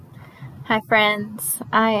Hi, friends.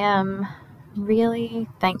 I am really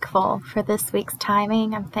thankful for this week's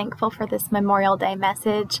timing. I'm thankful for this Memorial Day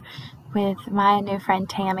message with my new friend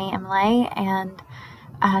Tami Imlay,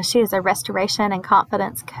 and she is a restoration and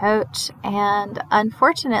confidence coach, and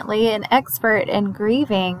unfortunately, an expert in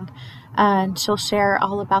grieving. And she'll share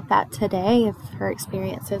all about that today of her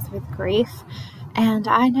experiences with grief. And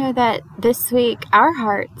I know that this week our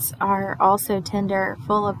hearts are also tender,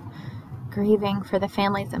 full of grieving for the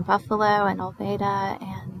families in Buffalo and Olveda.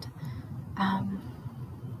 And, um,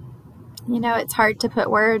 it's hard to put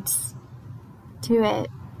words to it,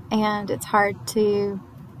 and it's hard to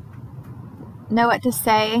know what to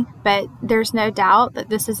say, but there's no doubt that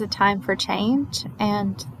this is a time for change.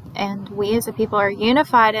 And we as a people are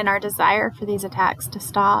unified in our desire for these attacks to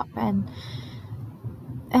stop. And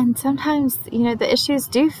sometimes, the issues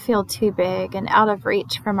do feel too big and out of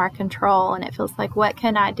reach from our control. And it feels like, what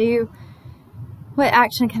can I do? What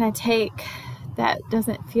action can I take that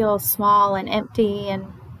doesn't feel small and empty? And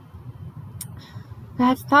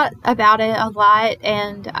I've thought about it a lot,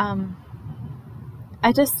 and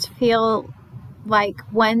I just feel like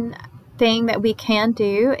one thing that we can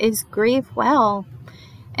do is grieve well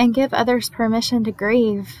and give others permission to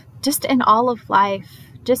grieve, just in all of life,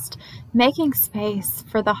 just making space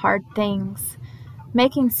for the hard things,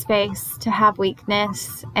 making space to have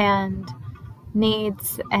weakness and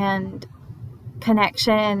needs and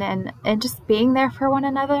connection, and just being there for one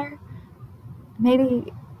another.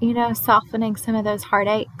 Maybe, softening some of those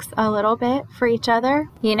heartaches a little bit for each other.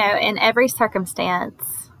 In every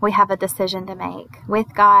circumstance, we have a decision to make, with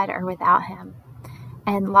God or without Him.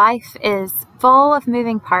 And life is full of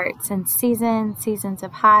moving parts and seasons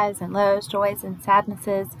of highs and lows, joys and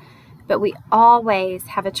sadnesses. But we always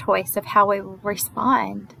have a choice of how we will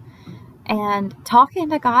respond. And talking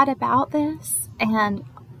to God about this and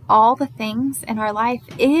all the things in our life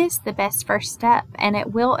is the best first step, and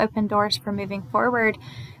it will open doors for moving forward.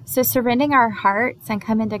 So surrendering our hearts and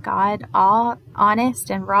coming to God all honest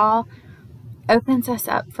and raw opens us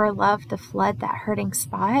up for love to flood that hurting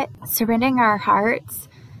spot. Surrendering our hearts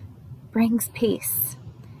brings peace.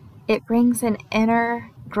 It brings an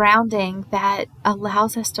inner grounding that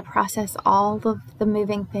allows us to process all of the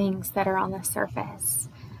moving things that are on the surface.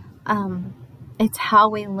 It's how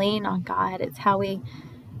we lean on God. It's how we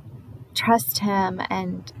trust Him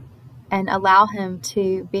and allow Him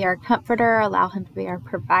to be our comforter, allow Him to be our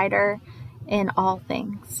provider in all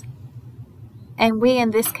things. And we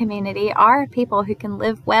in this community are people who can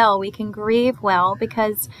live well. We can grieve well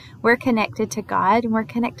because we're connected to God and we're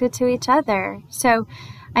connected to each other. So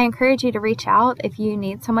I encourage you to reach out if you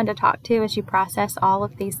need someone to talk to as you process all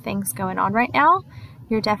of these things going on right now.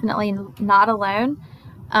 You're definitely not alone.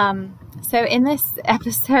 So in this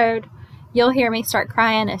episode, you'll hear me start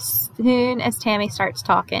crying as soon as Tami starts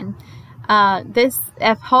talking. This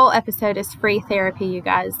whole episode is free therapy, you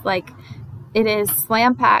guys. Like, it is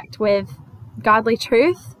slam-packed with godly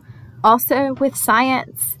truth, also with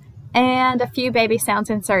science, and a few baby sounds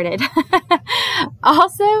inserted.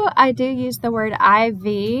 Also, I do use the word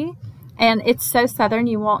IV, and it's so Southern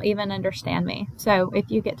you won't even understand me. So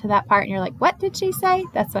if you get to that part and you're like, what did she say?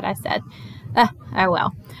 That's what I said. Oh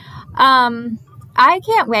well. I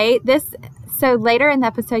can't wait. So later in the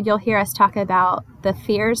episode, you'll hear us talk about the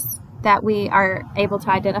fears that we are able to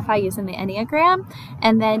identify using the Enneagram,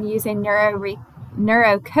 and then using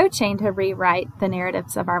neuro coaching to rewrite the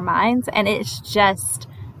narratives of our minds. And it's just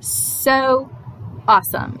so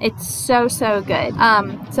awesome. It's so good.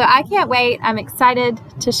 So I can't wait. I'm excited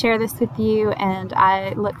to share this with you, and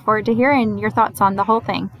I look forward to hearing your thoughts on the whole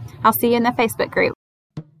thing. I'll see you in the Facebook group.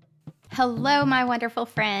 Hello, my wonderful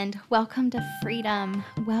friend. Welcome to freedom.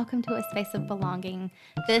 Welcome to a space of belonging.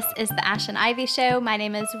 This is the Ash and Ivy Show. My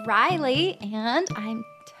name is Riley, and I'm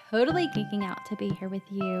totally geeking out to be here with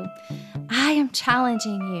you. I am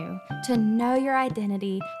challenging you to know your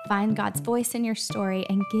identity, find God's voice in your story,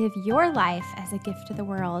 and give your life as a gift to the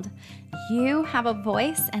world. You have a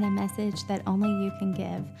voice and a message that only you can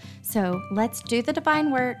give. So let's do the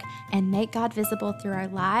divine work and make God visible through our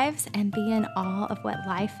lives and be in awe of what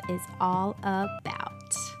life is all about.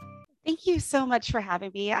 Thank you so much for having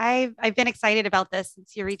me. I've been excited about this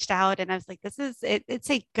since you reached out, and I was like, this is it. It's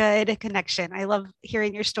a good connection. I love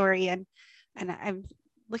hearing your story, and I'm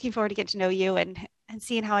looking forward to getting to know you and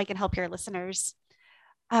seeing how I can help your listeners.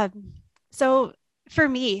 So for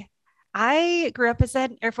me, I grew up as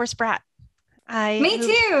an Air Force brat. Me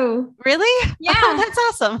too. Really? Yeah. Oh,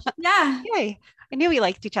 that's awesome. Yeah. Yay. I knew we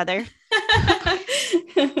liked each other.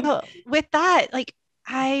 So with that,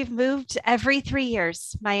 I've moved every 3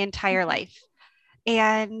 years my entire life,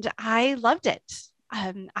 and I loved it.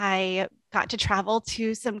 I got to travel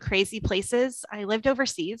to some crazy places. I lived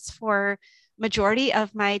overseas for majority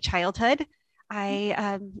of my childhood.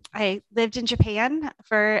 I lived in Japan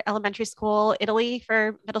for elementary school, Italy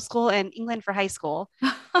for middle school, and England for high school.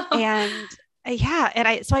 And yeah, and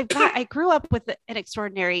I grew up with an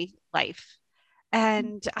extraordinary life.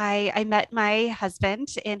 And I met my husband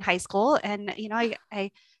in high school, and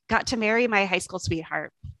I got to marry my high school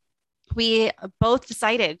sweetheart. We both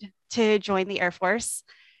decided to join the Air Force,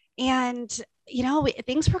 and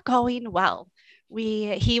things were going well.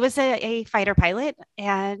 He was a fighter pilot,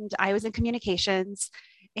 and I was in communications,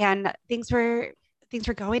 and things were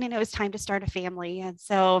going, and it was time to start a family. And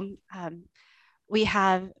so we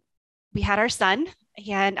have we had our son,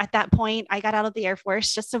 and at that point, I got out of the Air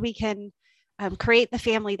Force just so we can create the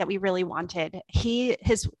family that we really wanted.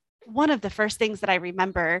 His One of the first things that I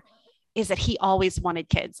remember is that he always wanted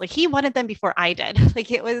kids. Like he wanted them before I did.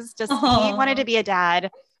 Like it was just he wanted to be a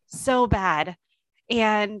dad so bad.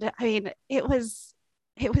 And I mean, it was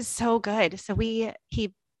so good. So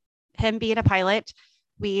him being a pilot,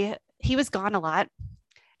 he was gone a lot.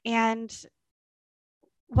 And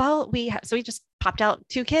well, we just popped out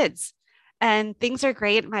two kids, and things are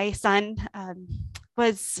great. My son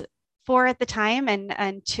was 4 at the time,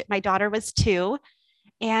 and my daughter was 2,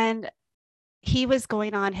 and he was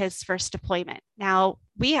going on his first deployment. Now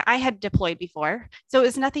I had deployed before, so it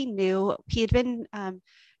was nothing new. He had been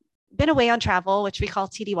away on travel, which we call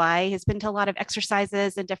TDY. He's been to a lot of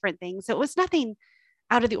exercises and different things. So it was nothing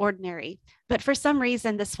out of the ordinary. But for some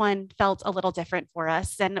reason, this one felt a little different for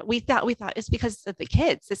us. And we thought it's because of the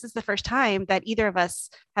kids. This is the first time that either of us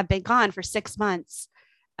have been gone for 6 months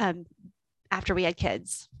after we had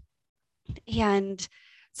kids. And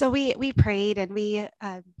so we prayed,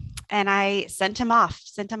 and I sent him off.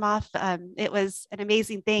 It was an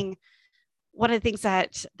amazing thing. One of the things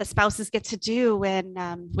that the spouses get to do when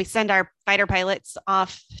we send our fighter pilots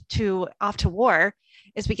off to war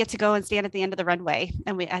is we get to go and stand at the end of the runway,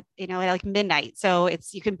 and at like midnight. So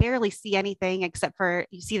you can barely see anything except for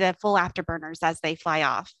you see the full afterburners as they fly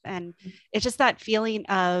off. And it's just that feeling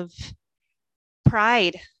of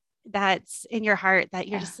pride that's in your heart that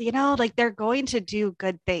you're just, like they're going to do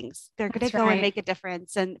good things. They're going to go and make a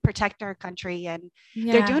difference and protect our country. And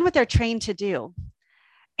they're doing what they're trained to do.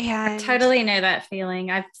 And I totally know that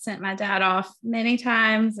feeling. I've sent my dad off many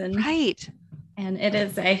times, and it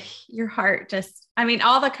is your heart just, I mean,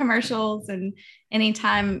 all the commercials and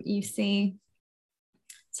anytime you see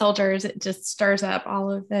soldiers, it just stirs up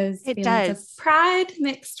all of those feelings of pride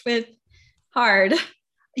mixed with hard.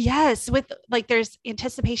 Yes, with like there's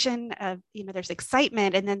anticipation of, there's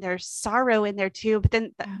excitement, and then there's sorrow in there too. But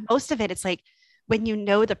then most of it, it's like when you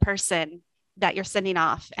know the person that you're sending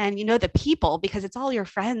off, and the people, because it's all your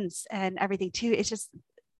friends and everything too. It's just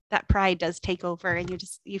that pride does take over, and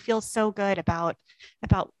you feel so good about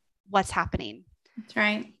what's happening. That's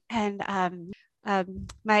right. And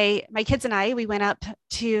my kids and I, we went up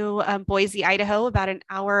to Boise, Idaho, about an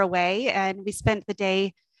hour away, and we spent the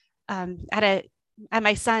day at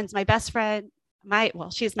my best friend.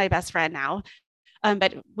 She's my best friend now,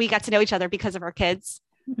 but we got to know each other because of our kids.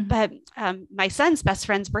 Mm-hmm. But my son's best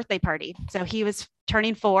friend's birthday party. So he was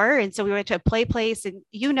turning 4. And so we went to a play place. And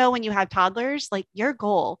when you have toddlers, like your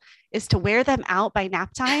goal is to wear them out by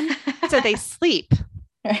nap time so they sleep.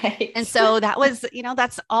 Right. And so that was,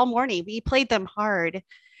 that's all morning. We played them hard.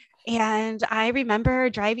 And I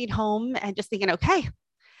remember driving home and just thinking, okay,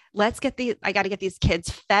 I got to get these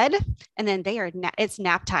kids fed. And then it's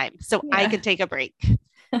nap time. So I can take a break.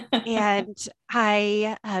 And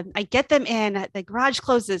I get them in, the garage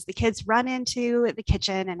closes, the kids run into the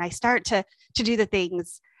kitchen, and I start to do the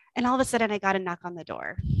things. And all of a sudden I got a knock on the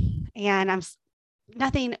door, and I'm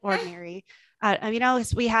nothing ordinary.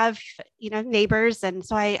 We have, neighbors. And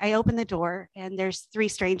so I open the door, and there's 3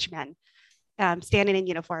 strange men standing in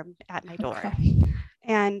uniform at my door. Okay.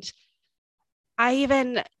 And I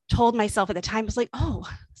even told myself at the time, I was like, oh,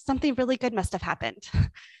 something really good must have happened.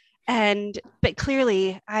 But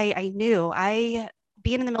clearly I knew,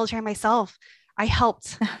 being in the military myself, I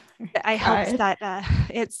helped that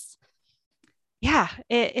it's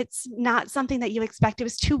not something that you expect. It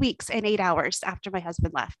was 2 weeks and 8 hours after my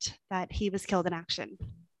husband left that he was killed in action.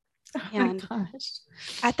 Oh and my gosh.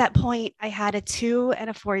 At that point I had a 2 and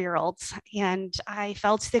a 4-year-old, and I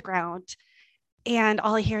fell to the ground. And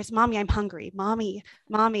all I hear is, "Mommy, I'm hungry. Mommy,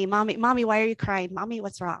 mommy, mommy, mommy, why are you crying? Mommy,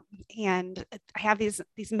 what's wrong?" And I have these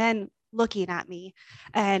men looking at me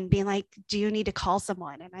and being like, "Do you need to call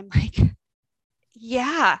someone?" And I'm like,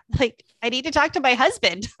 "Yeah, like I need to talk to my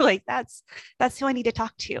husband." Like that's who I need to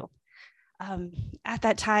talk to. At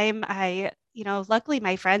that time, luckily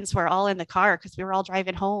my friends were all in the car because we were all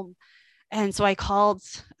driving home. And so I called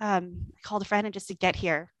a friend and just to get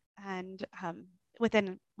here. And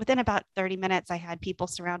within about 30 minutes, I had people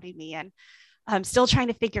surrounding me and still trying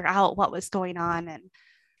to figure out what was going on.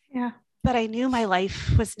 But I knew my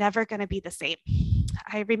life was never going to be the same.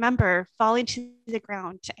 I remember falling to the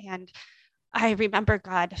ground, and I remember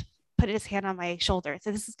God put his hand on my shoulder.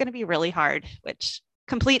 So this is going to be really hard, which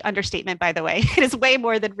complete understatement, by the way. It is way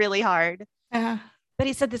more than really hard. But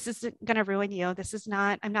he said, this isn't going to ruin you.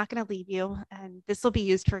 I'm not going to leave you, and this will be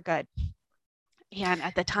used for good. And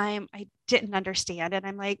at the time I didn't understand. And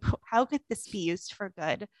I'm like, how could this be used for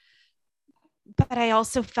good? But I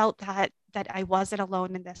also felt that I wasn't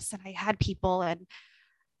alone in this, and I had people.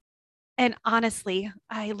 And honestly,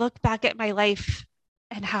 I look back at my life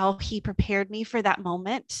and how he prepared me for that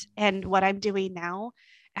moment and what I'm doing now.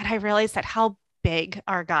 And I realized that how big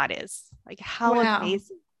our God is, like how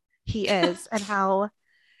amazing he is, and how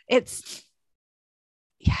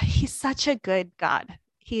he's such a good God.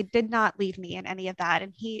 He did not leave me in any of that.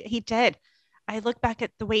 And he did. I look back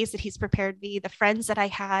at the ways that he's prepared me, the friends that I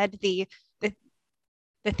had, the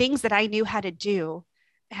things that I knew how to do,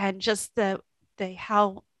 and just the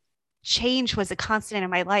how change was a constant in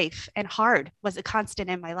my life and hard was a constant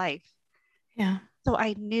in my life. Yeah. So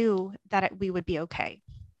I knew that we would be okay.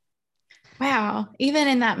 Wow. Even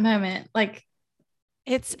in that moment, like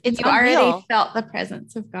it's you unreal. Already felt the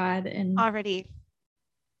presence of God and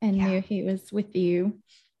knew he was with you.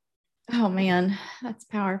 Oh man, that's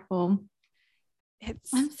powerful.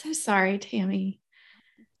 I'm so sorry, Tami.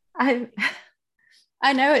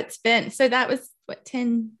 I know it's been, so that was what,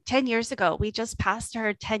 10 years ago. We just passed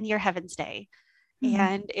our 10-year Heaven's Day. Mm-hmm.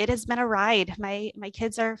 And it has been a ride. My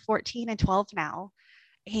kids are 14 and 12 now.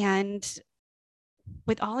 And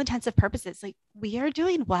with all intents and purposes, like, we are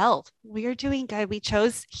doing well. We are doing good. We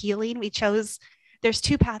chose healing. There's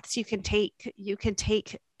two paths you can take. You can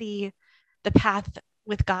take the path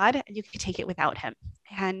with God, and you can take it without him.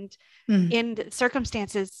 And in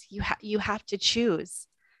circumstances, you have to choose.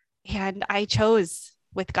 And I chose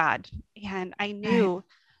with God, and I knew,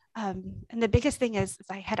 and the biggest thing is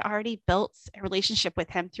I had already built a relationship with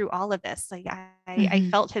him through all of this. Like I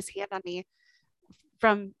felt his hand on me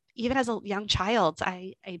from even as a young child.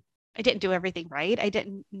 I didn't do everything right. I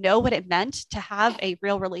didn't know what it meant to have a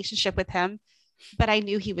real relationship with him, but I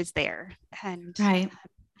knew he was there. And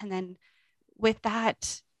then with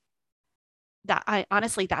that I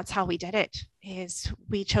honestly, that's how we did it, is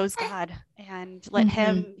we chose God and let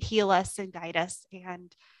him heal us and guide us.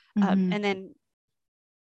 And then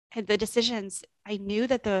the decisions, I knew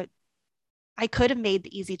that I could have made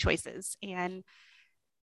the easy choices and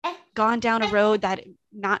gone down a road that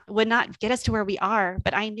would not get us to where we are.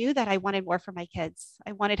 But I knew that I wanted more for my kids.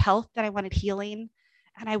 I wanted health, that I wanted healing,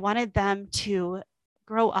 and I wanted them to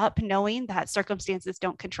grow up knowing that circumstances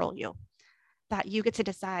don't control you, that you get to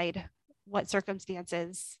decide what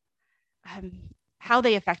circumstances, how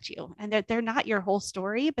they affect you, and that they're not your whole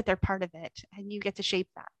story, but they're part of it, and you get to shape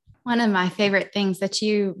that. One of my favorite things that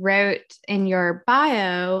you wrote in your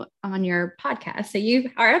bio on your podcast. So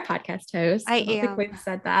you are a podcast host. I don't think we've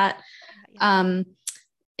said that. Yeah.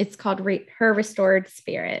 It's called Her Restored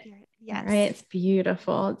Spirit. Yes. Right. It's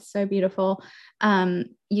beautiful. It's so beautiful.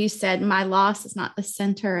 You said, my loss is not the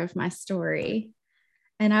center of my story.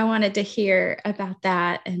 And I wanted to hear about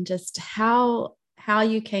that and just how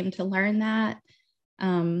you came to learn that.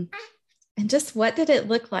 And just what did it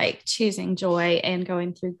look like choosing joy and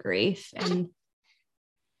going through grief, and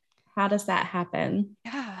how does that happen?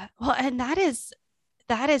 Yeah. Well, and that is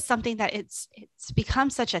something that it's become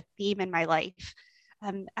such a theme in my life.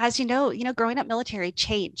 As you know, growing up military,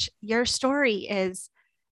 change, your story is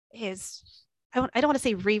I don't want to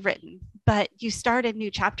say rewritten, but you start a new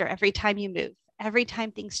chapter every time you move, every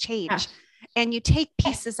time things change, and you take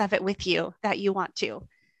pieces of it with you that you want to.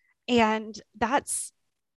 And that's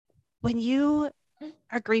when you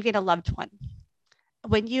are grieving a loved one,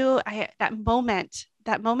 when that moment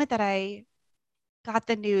that I got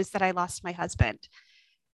the news that I lost my husband,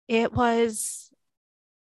 I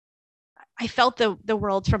felt the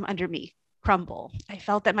world from under me crumble. I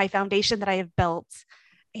felt that my foundation that I have built,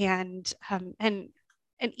 and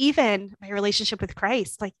even my relationship with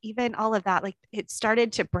Christ, like even all of that, like it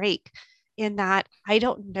started to break, in that I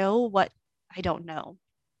don't know what I don't know.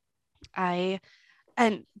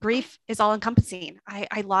 And grief is all encompassing.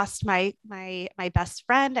 I lost my best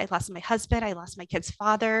friend. I lost my husband. I lost my kid's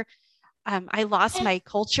father. I lost my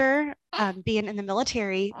culture, being in the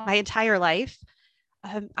military my entire life.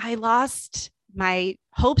 I lost my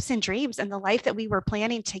hopes and dreams and the life that we were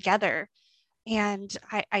planning together. And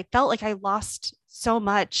I felt like I lost so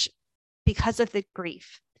much because of the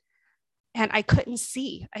grief. And I couldn't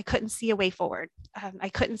see a way forward. I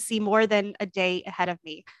couldn't see more than a day ahead of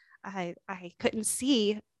me. I couldn't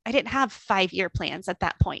see, I didn't have 5-year plans at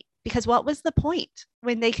that point, because what was the point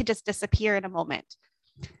when they could just disappear in a moment?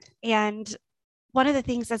 And one of the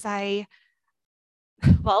things I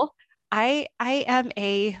am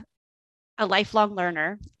a lifelong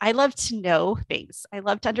learner. I love to know things. I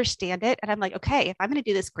love to understand it. And I'm like, okay, if I'm going to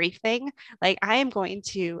do this grief thing, like I am going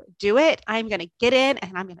to do it. I'm going to get in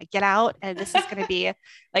and I'm going to get out. And this is going to be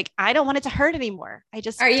like, I don't want it to hurt anymore. I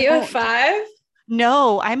just Are you don't. a 5?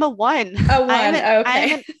 No, I'm a 1. A 1.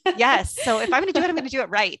 Okay. Yes. So if I'm going to do it, I'm going to do it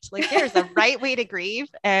right. Like there's a right way to grieve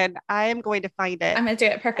and I am going to find it. I'm going to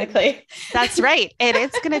do it perfectly. And that's right. And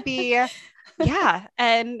it's going to be, yeah.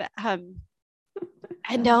 And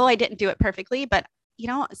no, I didn't do it perfectly, but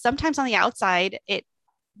sometimes on the outside, it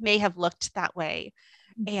may have looked that way.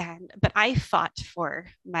 But I fought for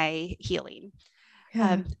my healing.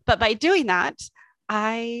 Yeah. But by doing that,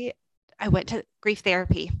 I went to grief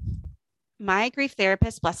therapy. My grief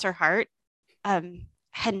therapist, bless her heart,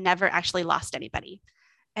 had never actually lost anybody.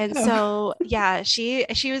 And so, yeah, she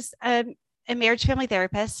was a marriage family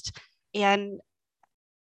therapist, and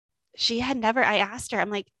she had never, I asked her, I'm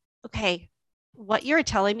like, okay, what you're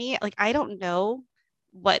telling me, like, I don't know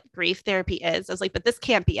what grief therapy is. I was like, but this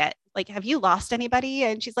can't be it. Like, have you lost anybody?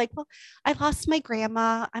 And she's like, well, I lost my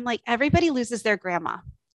grandma. I'm like, everybody loses their grandma.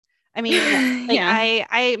 I mean, like, yeah.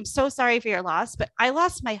 I am so sorry for your loss, but I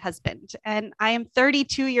lost my husband and I am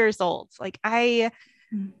 32 years old. Like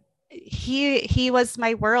he was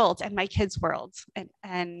my world and my kids' world,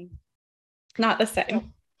 and not the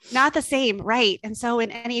same. Not the same. Right. And so in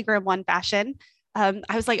Enneagram 1 fashion,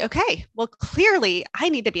 I was like, okay, well, clearly I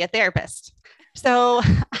need to be a therapist. So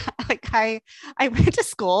like I went to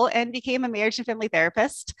school and became a marriage and family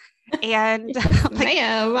therapist. And like,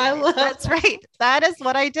 ma'am, I love that's right. That is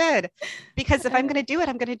what I did, because if I'm going to do it,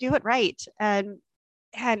 I'm going to do it right. And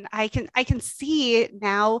I can see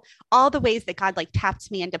now all the ways that God like tapped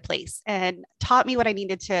me into place and taught me what I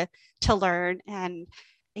needed to learn and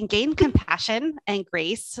gain compassion and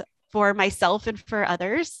grace for myself and for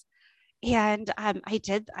others. And I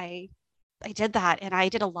did that, and I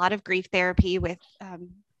did a lot of grief therapy with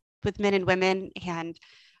men and women, and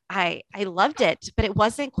I loved it, but it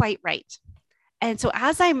wasn't quite right. And so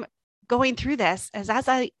as I'm going through this, as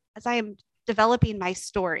I am developing my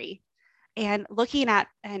story and looking at,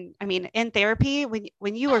 and I mean, in therapy,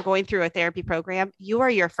 when you are going through a therapy program, you are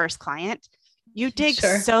your first client. You dig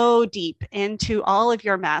so deep into all of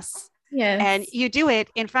your mess. Yes. And you do it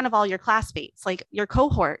in front of all your classmates, like your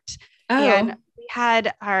cohort. And we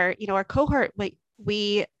had our cohort,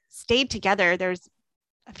 we stayed together. There's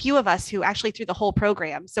a few of us who actually through the whole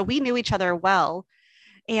program. So we knew each other well.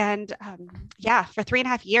 And for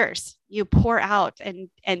 3.5 years, you pour out and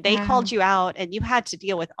they called you out and you had to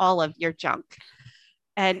deal with all of your junk.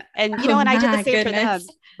 And and I did the same for them.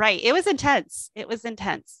 Right. It was intense.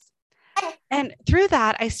 And through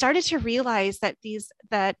that, I started to realize that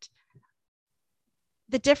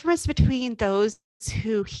the difference between those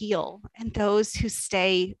who heal and those who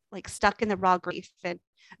stay like stuck in the raw grief, and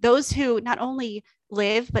those who not only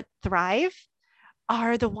live but thrive,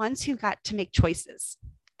 are the ones who got to make choices,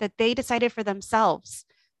 that they decided for themselves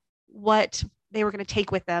what they were going to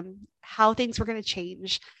take with them, how things were going to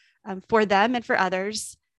change for them and for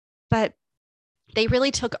others. But they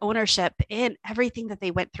really took ownership in everything that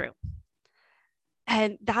they went through.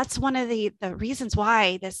 And that's one of the reasons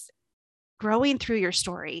why this growing through your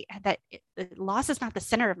story, that the loss is not the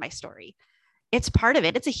center of my story. It's part of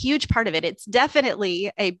it. It's a huge part of it. It's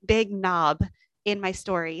definitely a big knob in my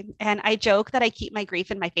story. And I joke that I keep my grief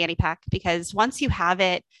in my fanny pack, because once you have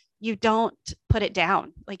it, you don't put it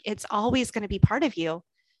down. Like it's always going to be part of you,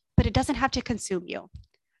 but it doesn't have to consume you.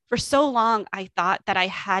 For so long, I thought that I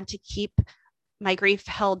had to keep my grief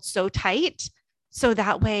held so tight so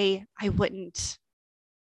that way I wouldn't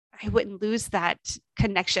lose that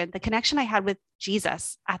connection, the connection I had with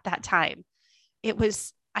Jesus at that time.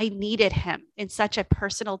 I needed him in such a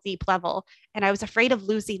personal, deep level. And I was afraid of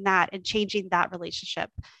losing that and changing that relationship.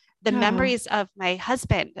 The memories of my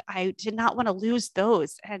husband, I did not want to lose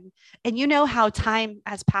those. And you know how time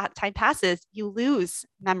passes, you lose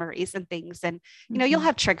memories and things. And, you'll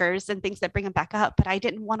have triggers and things that bring them back up, but I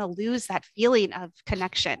didn't want to lose that feeling of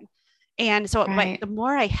connection. And so the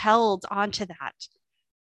more I held onto that,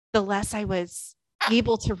 the less I was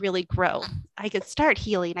able to really grow. I could start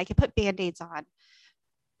healing. I could put Band-Aids on.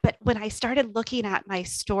 But when I started looking at my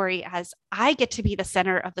story as I get to be the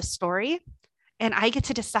center of the story, and I get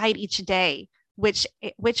to decide each day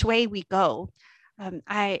which way we go.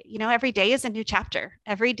 Every day is a new chapter.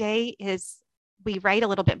 Every day we write a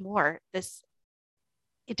little bit more.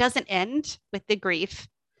 It doesn't end with the grief.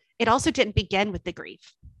 It also didn't begin with the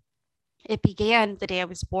grief. It began the day I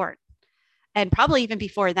was born, and probably even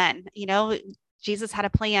before then. Jesus had a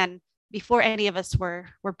plan before any of us were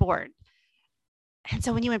born. And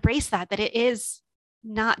so when you embrace that it is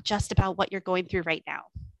not just about what you're going through right now,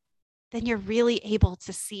 then you're really able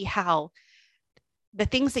to see how the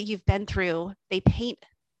things that you've been through, they paint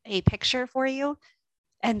a picture for you,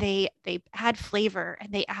 and they add flavor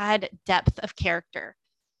and they add depth of character.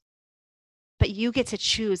 But you get to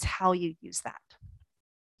choose how you use that.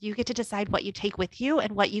 You get to decide what you take with you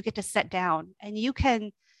and what you get to set down. And you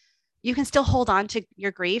can still hold on to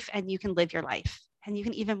your grief, and you can live your life. And you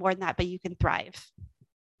can even more than that, but you can thrive.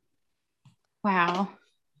 Wow.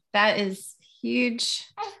 That is huge.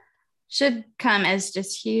 Should come as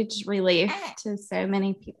just huge relief to so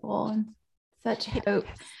many people and such hope.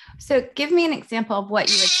 So give me an example of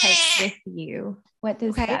what you would take with you. What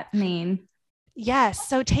does that mean? Yes.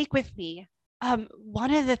 So take with me.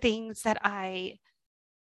 One of the things that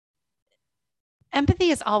empathy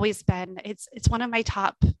has always been, it's one of my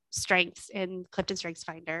top strengths in Clifton Strengths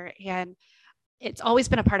Finder, and it's always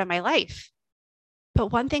been a part of my life.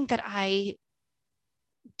 But one thing that I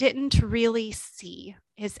didn't really see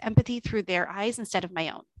is empathy through their eyes instead of my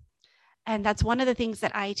own. And that's one of the things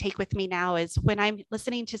that I take with me now, is when I'm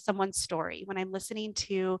listening to someone's story, when I'm listening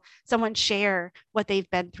to someone share what they've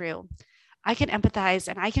been through, I can empathize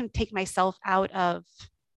and I can take myself out of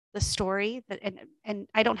the story and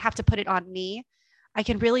I don't have to put it on me. I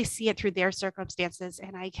can really see it through their circumstances,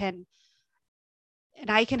 and I can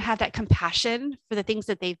have that compassion for the things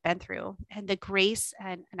that they've been through, and the grace,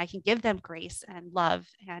 and I can give them grace and love,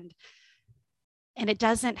 and it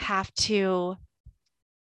doesn't have to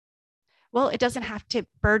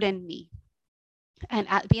burden me. And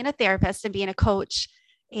being a therapist and being a coach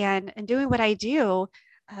and doing what I do,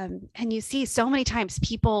 and you see so many times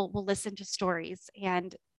people will listen to stories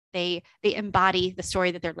and they embody the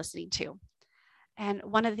story that they're listening to. And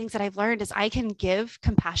one of the things that I've learned is I can give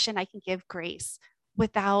compassion, I can give grace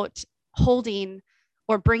without holding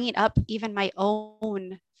or bringing up even my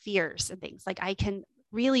own fears and things. Like, I can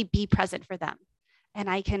really be present for them, and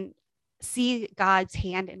I can see God's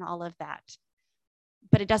hand in all of that,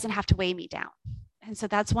 but it doesn't have to weigh me down. And so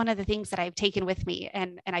that's one of the things that I've taken with me.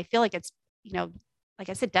 And I feel like it's, like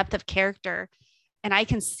I said, depth of character, and I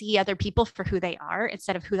can see other people for who they are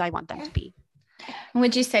instead of who I want them to be.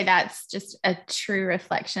 Would you say that's just a true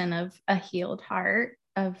reflection of a healed heart,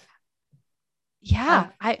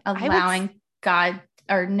 allowing God,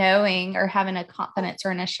 or knowing, or having a confidence or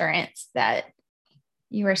an assurance that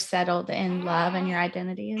you are settled in love and your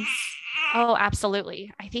identity is? Oh,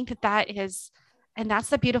 absolutely. I think that is, and that's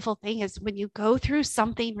the beautiful thing, is when you go through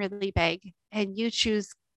something really big and you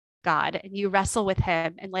choose God and you wrestle with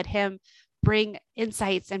him and let him bring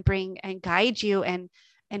insights and guide you and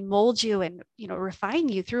mold you and, refine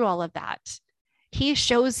you through all of that. He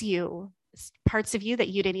shows you parts of you that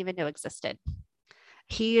you didn't even know existed.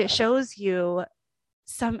 He shows you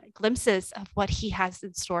some glimpses of what he has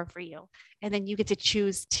in store for you. And then you get to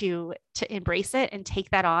choose to embrace it and take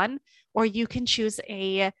that on, or you can choose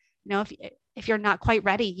if you're not quite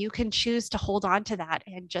ready, you can choose to hold on to that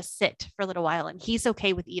and just sit for a little while, and he's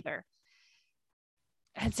okay with either.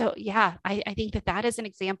 And so, yeah, I think that is an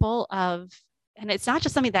example of, and it's not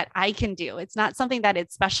just something that I can do. It's not something that is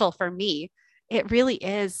special for me. It really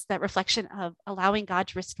is that reflection of allowing God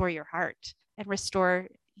to restore your heart and restore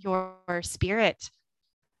your spirit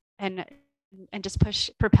and just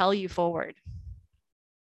propel you forward.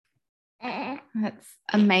 That's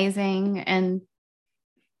amazing. And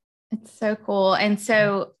it's so cool. And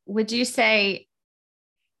so would you say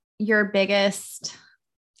your biggest,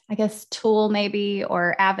 I guess, tool maybe,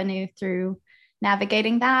 or avenue through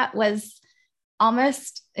navigating that was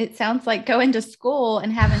almost, it sounds like going to school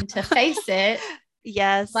and having to face it.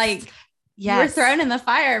 Yes. Like you were thrown in the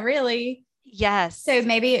fire, really. Yes. So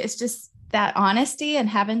maybe it's just that honesty and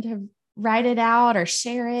having to write it out or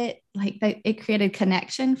share it, like it created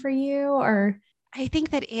connection for you. Or I think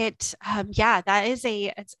that it's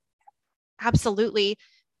absolutely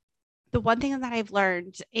the one thing that I've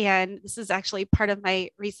learned, and this is actually part of my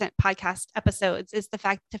recent podcast episodes, is the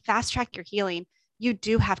fact to fast track your healing, you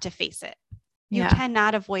do have to face it. You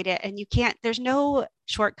cannot avoid it. And you can't, there's no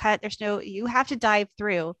shortcut. You have to dive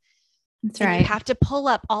through. That's and right. You have to pull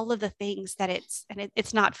up all of the things that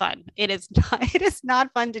it's not fun. It is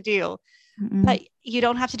not fun to do, but you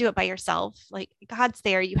don't have to do it by yourself. Like, God's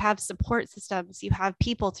there. You have support systems, you have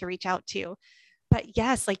people to reach out to. But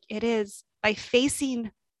yes, like, it is by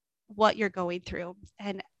facing what you're going through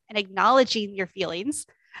and acknowledging your feelings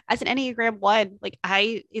as an Enneagram 1, like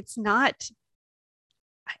I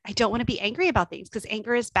don't want to be angry about things because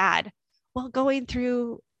anger is bad. Well, going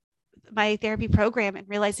through my therapy program and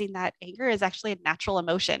realizing that anger is actually a natural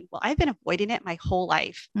emotion. Well, I've been avoiding it my whole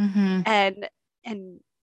life. And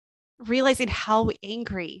realizing how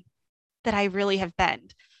angry that I really have been.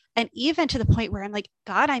 And even to the point where I'm like,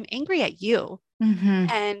 God, I'm angry at you.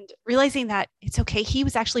 And realizing that it's okay. He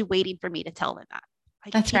was actually waiting for me to tell him that.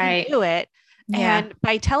 Like, That's he right. can do it. Yeah. And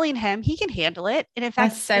by telling him, he can handle it. And in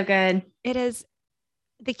fact, that's so good. It is,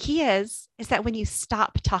 the key is that when you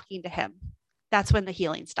stop talking to him, that's when the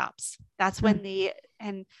healing stops. That's when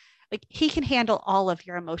and like, he can handle all of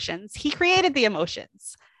your emotions. He created the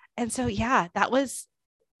emotions. And so, yeah, that's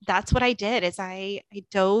what I did is I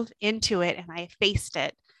dove into it and I faced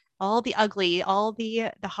it, all the ugly, all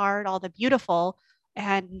the hard, all the beautiful,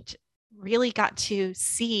 and really got to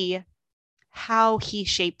see how he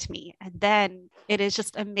shaped me. And then it is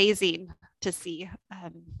just amazing to see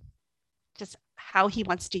just how he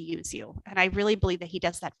wants to use you. And I really believe that he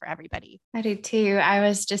does that for everybody. I do too. I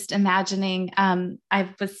was just imagining, I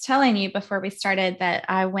was telling you before we started that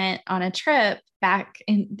I went on a trip back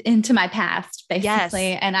into my past, basically.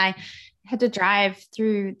 Yes. And I had to drive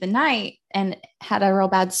through the night and had a real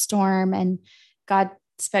bad storm. And God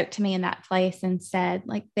spoke to me in that place and said,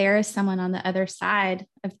 like, there is someone on the other side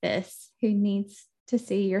of this who needs to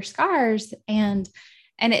see your scars. And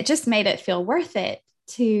it just made it feel worth it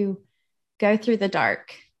to go through the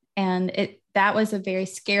dark. And that was a very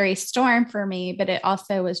scary storm for me, but it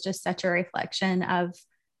also was just such a reflection of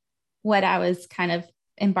what I was kind of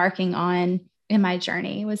embarking on in my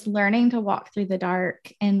journey, was learning to walk through the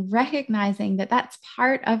dark and recognizing that that's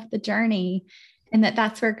part of the journey and that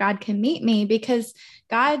that's where God can meet me, because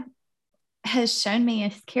God has shown me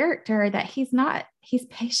his character, that he's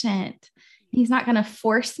patient. He's not going to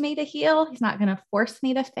force me to heal. He's not going to force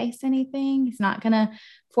me to face anything. He's not going to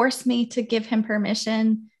force me to give him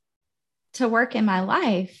permission to work in my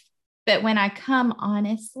life. But when I come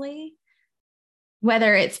honestly,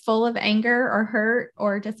 whether it's full of anger or hurt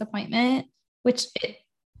or disappointment, which it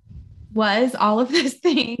was all of those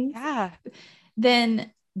things,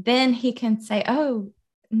 then he can say, oh,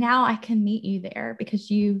 now I can meet you there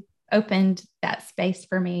because you opened that space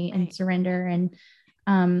for me and surrender. And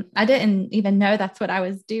I didn't even know that's what I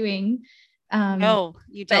was doing. No,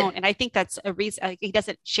 you don't. And I think that's a reason he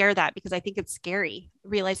doesn't share that, because I think it's scary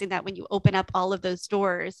realizing that when you open up all of those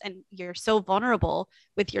doors and you're so vulnerable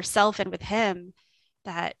with yourself and with him,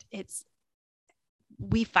 that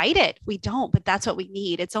we fight it. We don't, but that's what we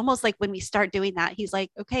need. It's almost like when we start doing that, he's like,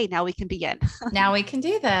 okay, now we can begin. Now we can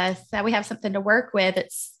do this. That we have something to work with.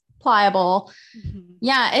 It's pliable.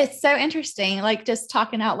 Yeah. It's so interesting. Like, just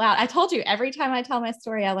talking out loud. I told you, every time I tell my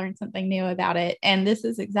story, I learn something new about it. And this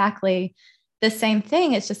is exactly the same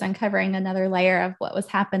thing. It's just uncovering another layer of what was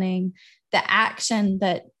happening. The action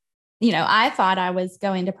that, I thought I was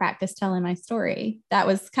going to practice telling my story. That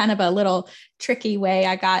was kind of a little tricky way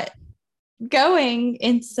I got going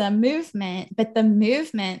into movement, but the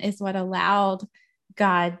movement is what allowed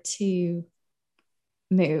God to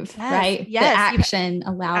move, right? Yes, the action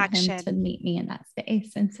allowed him to meet me in that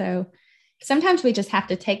space. And so sometimes we just have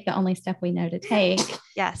to take the only step we know to take.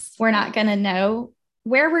 Yes. We're not going to know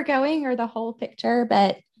where we're going or the whole picture,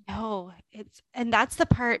 but no, and that's the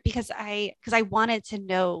part, because I wanted to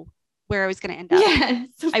know where I was going to end up. Yes,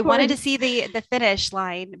 I wanted to see the finish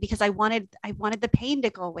line, because I wanted the pain to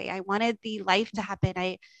go away. I wanted the life to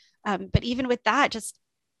happen. But even with that, just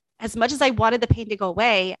as much as I wanted the pain to go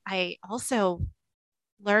away, I also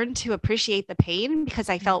learned to appreciate the pain because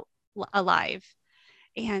I felt alive.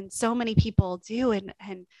 And so many people do. And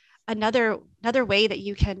another way that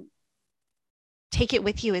you can take it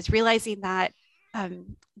with you is realizing that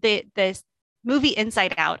the movie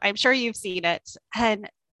Inside Out, I'm sure you've seen it, and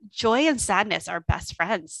joy and sadness are best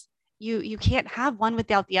friends. You can't have one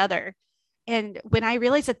without the other. And when I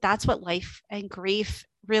realized that that's what life and grief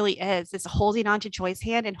really is holding on to joy's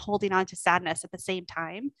hand and holding on to sadness at the same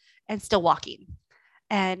time and still walking.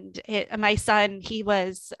 And my son, he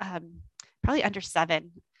was probably under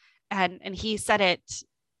 7, and he said it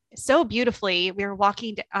so beautifully. We were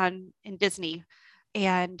walking in Disney,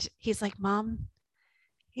 and he's like, Mom,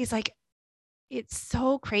 he's like, it's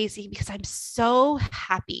so crazy because I'm so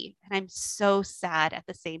happy and I'm so sad at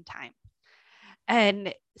the same time.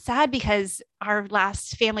 And sad because our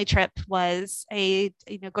last family trip was going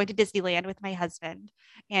to Disneyland with my husband,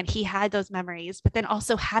 and he had those memories, but then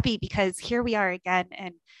also happy because here we are again.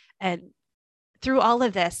 And through all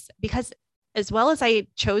of this, because as well as I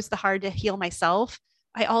chose the hard to heal myself,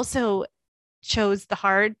 I also chose the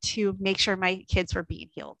hard to make sure my kids were being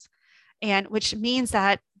healed. And which means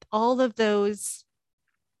that all of those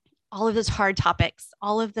hard topics,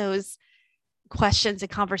 all of those questions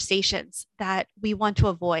and conversations that we want to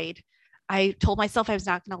avoid, I told myself I was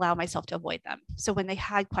not going to allow myself to avoid them. So when they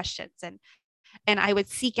had questions, and I would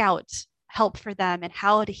seek out help for them and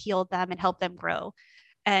how to heal them and help them grow.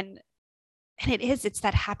 And it's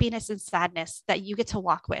that happiness and sadness that you get to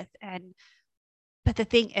walk with. But the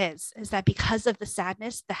thing is that because of the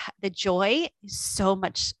sadness, the joy is so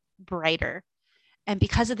much brighter. And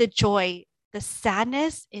because of the joy, the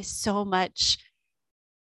sadness is so much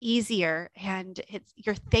easier. And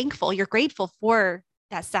you're thankful, you're grateful for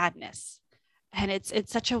that sadness. And it's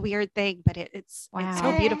such a weird thing, but it's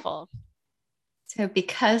so beautiful. So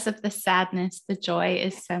because of the sadness, the joy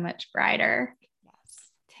is so much brighter.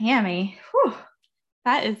 Yes. Tami, whew,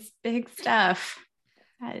 that is big stuff.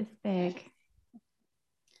 That is big.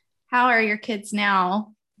 How are your kids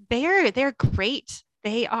now? They're great.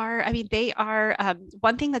 They are,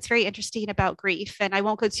 one thing that's very interesting about grief, and I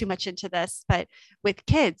won't go too much into this, but with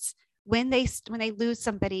kids, when they lose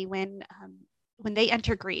somebody, when they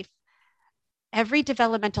enter grief, every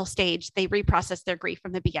developmental stage, they reprocess their grief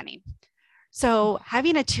from the beginning. So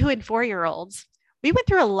having a 2 and 4-year-olds, we went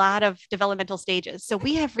through a lot of developmental stages. So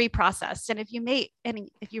we have reprocessed. And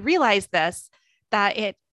if you realize this, that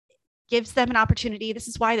it gives them an opportunity. This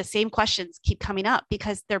is why the same questions keep coming up,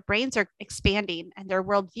 because their brains are expanding and their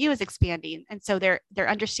worldview is expanding. And so they're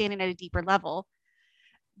understanding at a deeper level.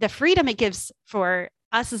 The freedom it gives for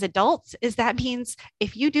us as adults is that means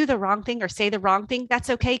if you do the wrong thing or say the wrong thing, that's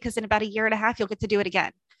okay. Because in about a year and a half, you'll get to do it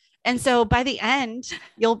again. And so by the end,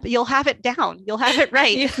 you'll have it down. You'll have it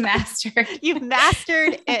right. You've mastered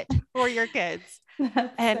it for your kids.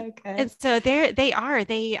 And so they are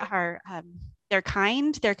they're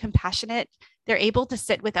kind, they're compassionate, they're able to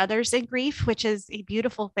sit with others in grief, which is a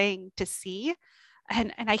beautiful thing to see.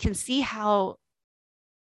 And I can see how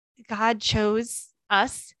God chose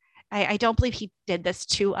us. I don't believe he did this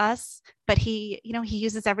to us, but he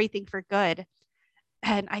uses everything for good.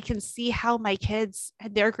 And I can see how my kids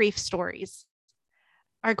and their grief stories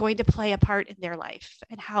are going to play a part in their life,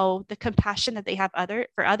 and how the compassion that they have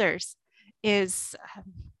for others is,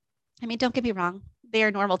 don't get me wrong, they are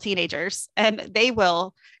normal teenagers and they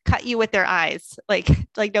will cut you with their eyes like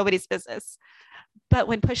nobody's business. But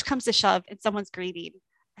when push comes to shove and someone's grieving,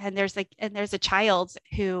 and there's a child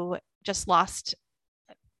who just lost,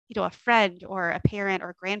 a friend or a parent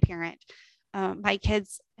or grandparent, my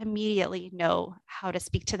kids immediately know how to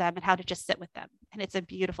speak to them and how to just sit with them. And it's a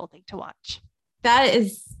beautiful thing to watch.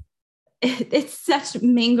 It's such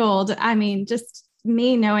mingled. Just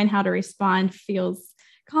me knowing how to respond feels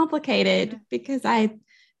complicated because I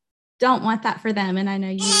don't want that for them. And I know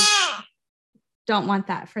you don't want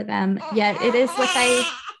that for them, yet it is what they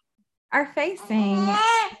are facing.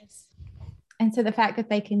 And so the fact that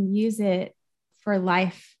they can use it for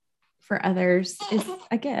life for others is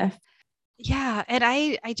a gift. Yeah. And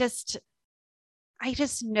I just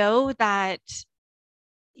know that,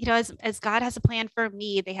 as God has a plan for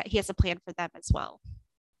me, he has a plan for them as well.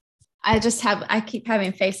 I keep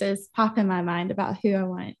having faces pop in my mind about who I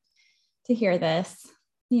want to hear this,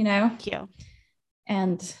 Thank you.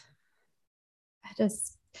 And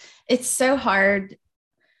it's so hard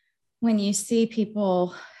when you see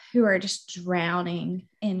people who are just drowning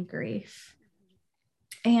in grief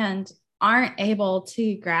and aren't able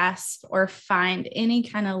to grasp or find any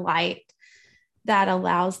kind of light that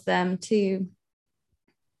allows them to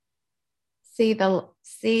see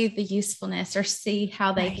the usefulness or see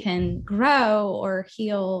how they can grow or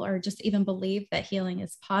heal, or just even believe that healing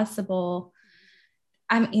is possible.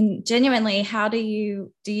 Genuinely, how do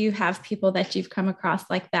you have people that you've come across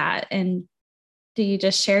like that? And do you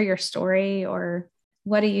just share your story, or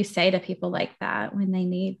what do you say to people like that when they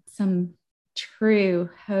need some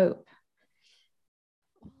true hope?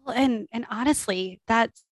 And honestly,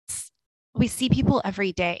 we see people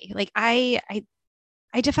every day. Like I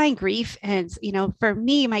define grief as, for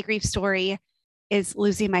me, my grief story is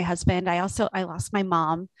losing my husband. I lost my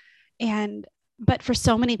mom. But for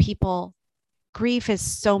so many people, grief is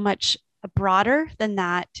so much broader than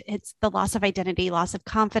that. It's the loss of identity, loss of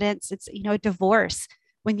confidence. It's, a divorce.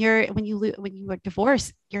 When you are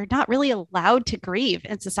divorced, you're not really allowed to grieve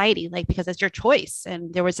in society, because it's your choice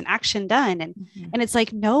and there was an action done. And it's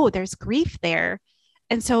like, no, there's grief there.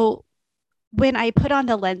 And so when I put on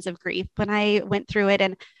the lens of grief, when I went through it,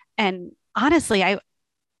 and honestly, I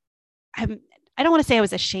don't want to say I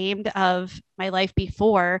was ashamed of my life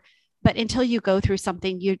before, but until you go through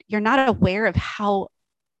something, you're not aware of how,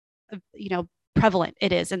 prevalent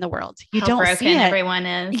it is in the world. You How don't broken see it. Everyone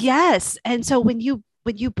is. Yes. And so when you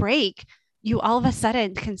break, you all of a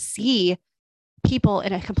sudden can see people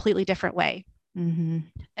in a completely different way. Mm-hmm.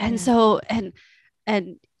 And so,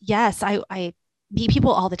 and yes, I meet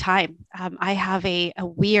people all the time. I have a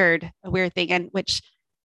weird thing, and which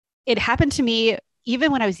it happened to me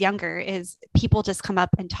even when I was younger, is people just come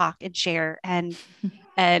up and talk and share, and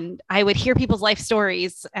I would hear people's life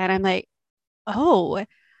stories, and I'm like, oh,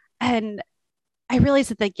 and I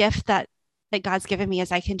realized that the gift that God's given me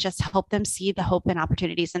is I can just help them see the hope and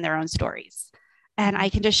opportunities in their own stories. And I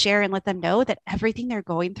can just share and let them know that everything they're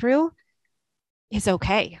going through is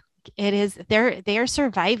okay. It is, they are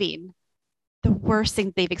surviving the worst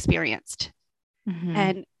thing they've experienced.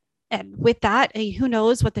 Mm-hmm. And with that, who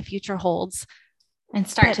knows what the future holds. And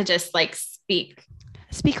start to just like speak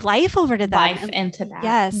life over to them. Life into that.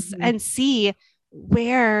 Yes. Mm-hmm. And see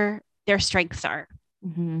where their strengths are.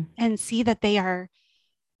 Mm-hmm. And see that they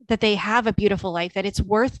have a beautiful life, that it's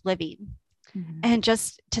worth living. Mm-hmm. And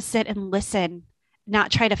just to sit and listen, not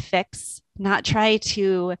try to fix, not try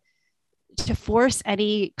to force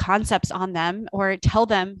any concepts on them or tell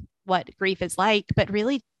them what grief is like, but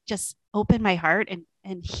really just open my heart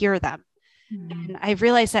and hear them. Mm-hmm. And I've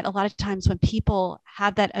realized that a lot of times when people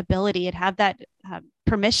have that ability and have that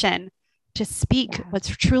permission to speak what's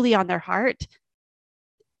truly on their heart,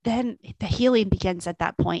 then the healing begins at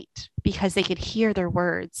that point, because they could hear their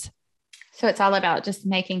words. So it's all about just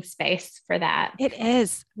making space for that. It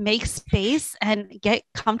is. Make space and get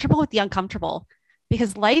comfortable with the uncomfortable,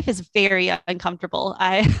 because life is very uncomfortable.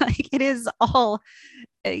 It is all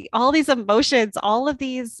these emotions, all of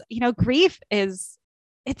these, grief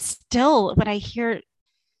it's still, when I hear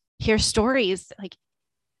stories, like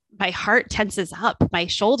my heart tenses up, my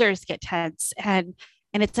shoulders get tense, and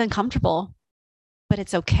it's uncomfortable. But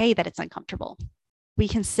it's okay that it's uncomfortable. We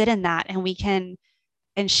can sit in that, and we can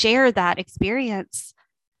share that experience.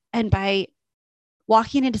 And by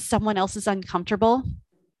walking into someone else's uncomfortable,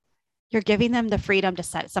 you're giving them the freedom to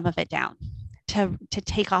set some of it down, to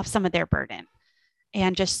take off some of their burden,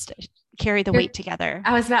 and just carry the weight together.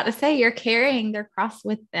 I was about to say, you're carrying their cross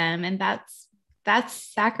with them, and that's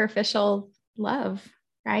sacrificial love,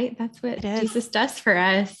 right? That's what Jesus does for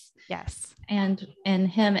us. Yes. And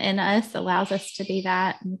him in us allows us to be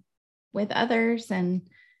that with others. And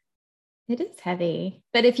it is heavy,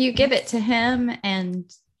 but if you give it to him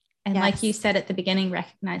and like you said at the beginning,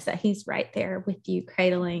 recognize that he's right there with you,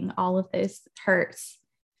 cradling all of those hurts,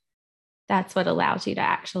 that's what allows you to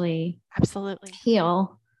actually absolutely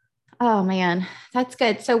heal. Oh man, that's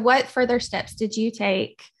good. So what further steps did you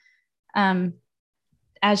take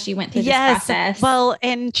as you went through this process? Well,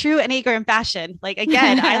 in true Enneagram fashion, like,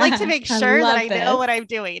 again, I like to make sure that I know what I'm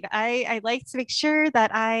doing. I like to make sure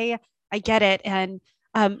that I get it. And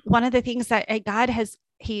one of the things that God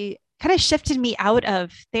he kind of shifted me out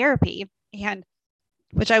of therapy, and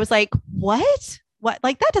which I was like, what,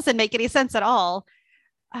 like, that doesn't make any sense at all.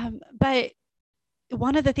 But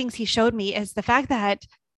one of the things he showed me is the fact that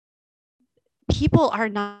people are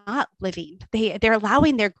not living. They're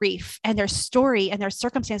allowing their grief and their story and their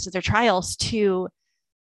circumstances, their trials to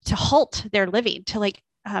halt their living, to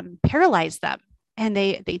paralyze them. And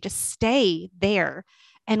they just stay there.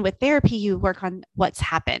 And with therapy, you work on what's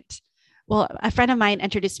happened. Well, a friend of mine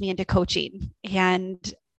introduced me into coaching,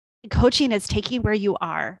 and coaching is taking where you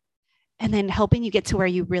are and then helping you get to where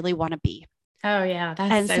you really want to be. Oh yeah.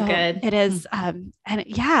 That's so good. It is.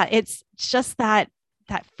 It's just that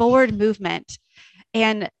forward movement.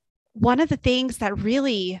 And one of the things that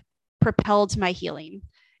really propelled my healing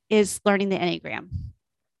is learning the Enneagram.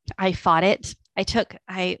 I fought it.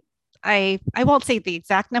 I won't say the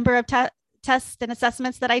exact number of tests and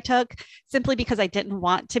assessments that I took, simply because I didn't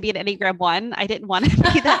want to be an Enneagram 1. I didn't want to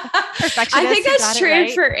be that perfectionist. I think that's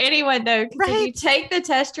true for anyone though. Because if you take the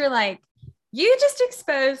test, you're like, you just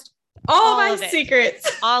exposed all my secrets.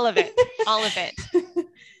 All of it.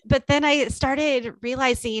 But then I started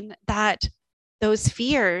realizing that those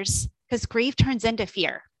fears, because grief turns into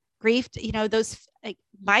fear. Grief,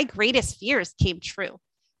 my greatest fears came true,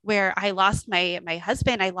 where I lost my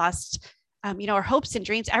husband. I lost, our hopes and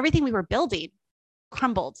dreams. Everything we were building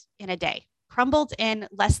crumbled in a day, crumbled in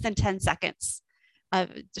less than 10 seconds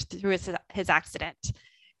just through his accident.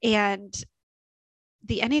 And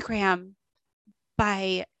the Enneagram,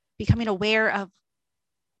 by becoming aware of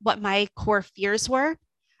what my core fears were,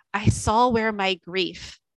 I saw where my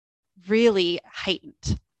grief really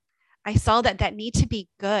heightened. I saw that need to be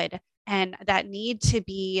good and that need to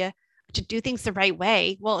be to do things the right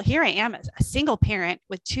way. Well, here I am, a single parent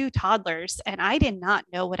with 2 toddlers, and I did not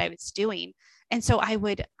know what I was doing. And so I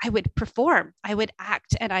would perform, I would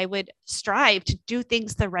act, and I would strive to do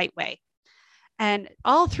things the right way. And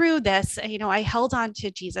all through this, I held on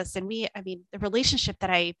to Jesus, and the relationship that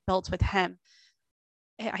I built with him,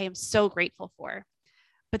 I am so grateful for.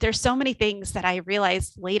 But there's so many things that I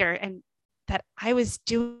realized later, and that I was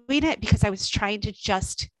doing it because I was trying to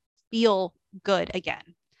just feel good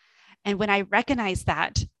again. And when I recognized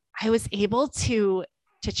that, I was able to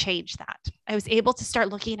change that. I was able to start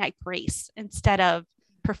looking at grace instead of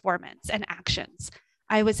performance and actions.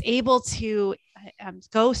 I was able to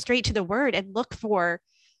go straight to the word and look for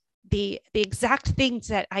the exact things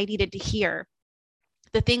that I needed to hear.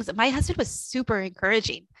 The things that my husband was super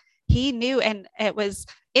encouraging. He knew, and it was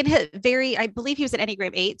in his I believe he was an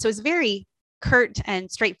Enneagram 8. So it was very curt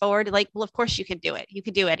and straightforward. Like, well, of course you can do it. You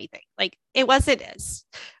can do anything. Like, it wasn't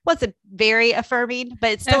very affirming,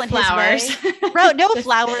 but it's still no in flowers. His way. Bro, no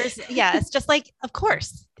flowers. Yeah. It's just like, of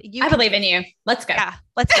course I believe in you. Let's go. Yeah,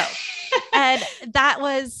 let's go. And that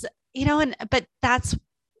was, but that's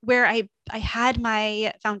where I had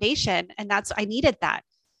my foundation, and I needed that.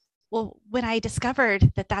 Well, when I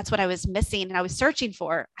discovered that that's what I was missing and I was searching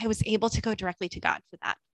for, I was able to go directly to God for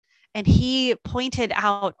that. And he pointed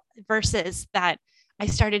out verses that I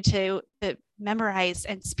started to memorize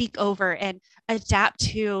and speak over and adapt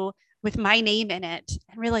to with my name in it,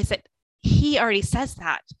 and realize that he already says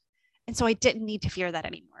that. And so I didn't need to fear that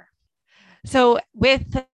anymore. So with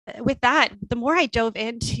that, the more I dove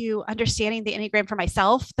into understanding the Enneagram for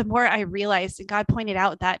myself, the more I realized, and God pointed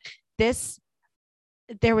out that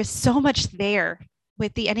there was so much there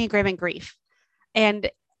with the Enneagram and grief. And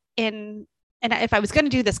if I was going to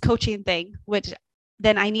do this coaching thing, which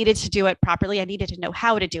then I needed to do it properly, I needed to know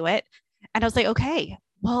how to do it. And I was like, okay,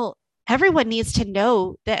 well, everyone needs to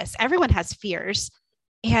know this. Everyone has fears.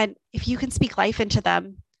 And if you can speak life into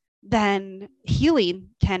them, then healing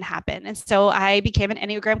can happen. And so I became an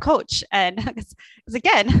Enneagram coach. And because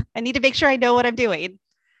again, I need to make sure I know what I'm doing.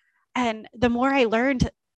 And the more I learned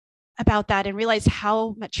about that and realized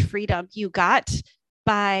how much freedom you got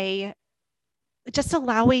by just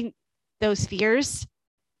allowing those fears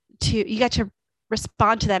you got to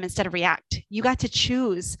respond to them instead of react. You got to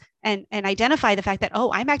choose and identify the fact that,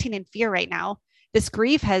 oh, I'm acting in fear right now. This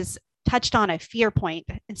grief has touched on a fear point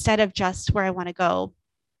instead of just where I want to go.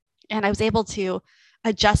 And I was able to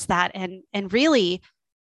adjust that and really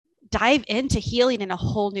dive into healing in a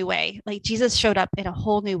whole new way. Like, Jesus showed up in a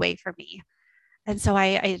whole new way for me. And so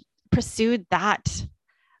I pursued that.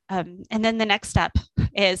 And then the next step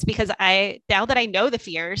is, because now that I know the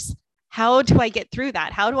fears, how do I get through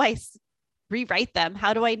that? How do I rewrite them?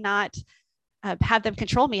 How do I not have them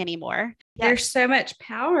control me anymore? Yes. There's so much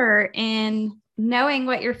power in knowing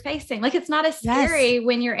what you're facing. Like, it's not as scary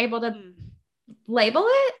when you're able to label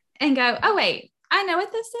it and go, oh, wait, I know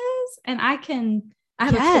what this is. And I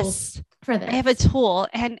have a tool for this. I have a tool.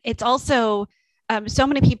 And it's also so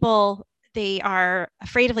many people, they are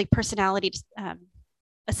afraid of like personality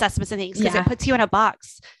assessments and things because it puts you in a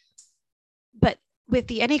box. But with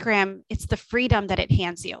the Enneagram, it's the freedom that it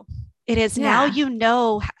hands you. It is now, you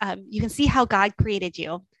can see how God created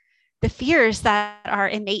you, the fears that are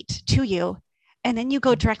innate to you, and then you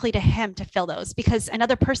go directly to him to fill those, because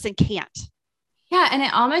another person can't. Yeah. And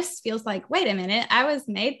it almost feels like, wait a minute, I was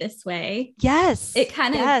made this way. Yes. It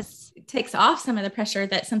kind of takes off some of the pressure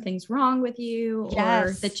that something's wrong with you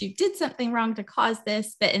or that you did something wrong to cause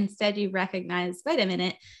this. But instead you recognize, wait a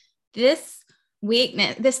minute, this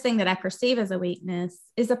weakness, this thing that I perceive as a weakness,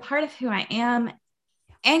 is a part of who I am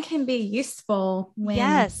and can be useful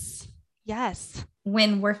when,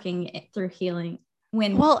 when working through healing.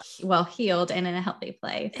 When well healed and in a healthy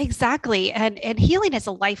place. Exactly. And healing is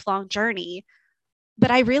a lifelong journey.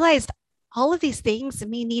 But I realized all of these things,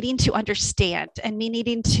 me needing to understand and me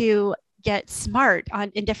needing to get smart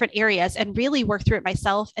in different areas and really work through it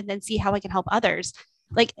myself, and then see how I can help others.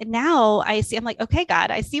 Like, now I'm like, okay, God,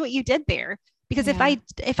 I see what you did there. Because if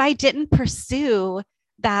I didn't pursue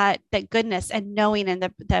that goodness and knowing and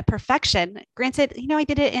the perfection, granted, I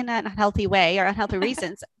did it in an unhealthy way or unhealthy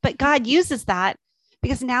reasons, but God uses that.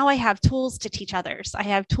 Because now I have tools to teach others. I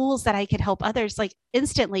have tools that I can help others like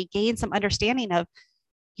instantly gain some understanding of,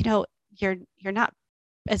 you're not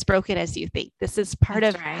as broken as you think. This is part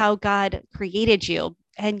of how God created you,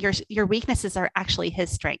 and your weaknesses are actually his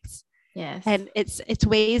strengths. Yes. And it's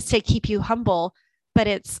ways to keep you humble, but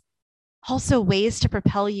it's also ways to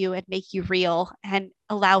propel you and make you real and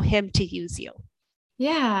allow him to use you.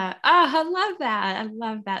 Yeah. Oh, I love that. I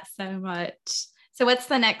love that so much. So what's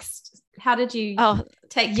the next? How did you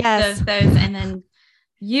take those and then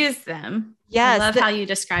use them. Yes. I love how you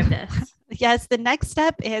describe this. Yes. The next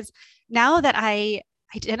step is, now that I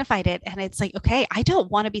identified it, and it's like, okay, I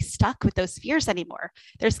don't want to be stuck with those fears anymore.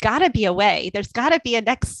 There's got to be a way. There's got to be a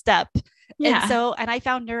next step. Yeah. And I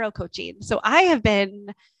found neuro coaching. So I have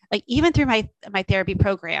been like, even through my therapy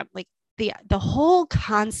program, like the whole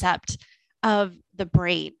concept of the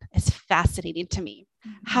brain is fascinating to me.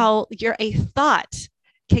 How a thought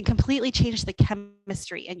can completely change the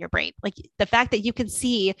chemistry in your brain. Like the fact that you can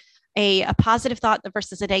see a positive thought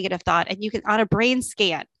versus a negative thought, and you can, on a brain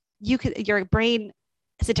scan, your brain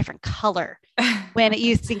is a different color when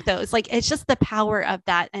you think those. Like, it's just the power of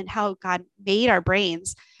that and how God made our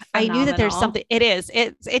brains. Phenomenal. I knew that there's something.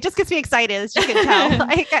 It just gets me excited, as you can tell.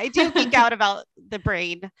 Like, I do geek out about the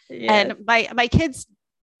brain. Yes. And my kids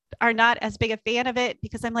are not as big a fan of it,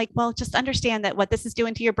 because I'm like, well, just understand that what this is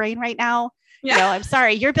doing to your brain right now. Yeah. You know, I'm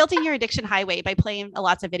sorry, you're building your addiction highway by playing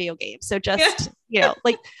lots of video games. So just,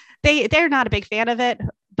 like they're not a big fan of it,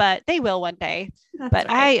 but they will one day. That's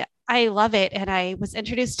right. I love it. And I was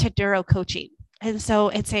introduced to neuro coaching. And so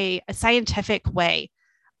it's a scientific way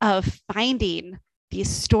of finding these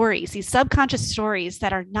stories, these subconscious stories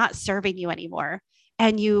that are not serving you anymore.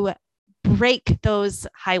 And you break those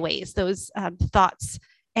highways, those thoughts,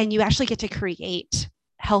 and you actually get to create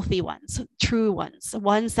healthy ones, true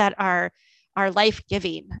ones that are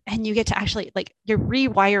life-giving. And you get to actually, like, you're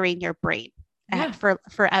rewiring your brain for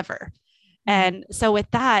forever. And so with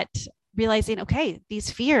that, realizing, okay,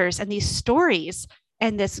 these fears and these stories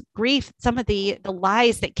and this grief, some of the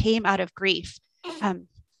lies that came out of grief,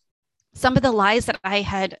 some of the lies that I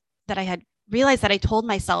had realized that I told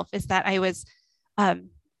myself is that I was, that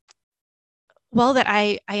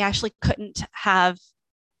I actually couldn't have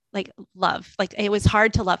like love. Like, it was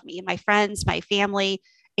hard to love me, my friends, my family.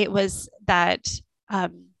 It was that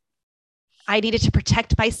I needed to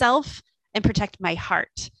protect myself and protect my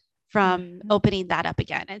heart from opening that up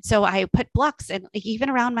again. And so I put blocks, and even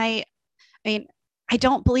around I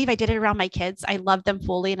don't believe I did it around my kids. I loved them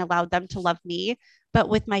fully and allowed them to love me. But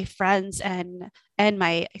with my friends and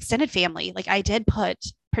my extended family, like, I did put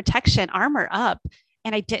protection armor up,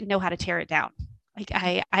 and I didn't know how to tear it down. Like,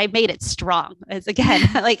 I made it strong. As again,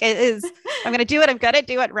 like, it is, I'm going to do it. I'm going to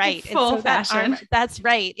do it right. Full fashion. That's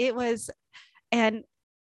right. It was, and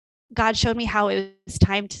God showed me how it was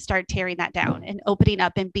time to start tearing that down and opening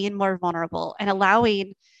up and being more vulnerable and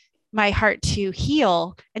allowing my heart to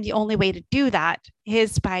heal. And the only way to do that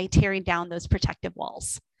is by tearing down those protective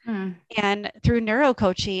walls. And through neuro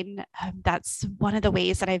coaching, that's one of the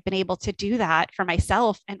ways that I've been able to do that for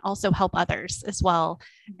myself and also help others as well.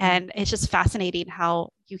 And it's just fascinating how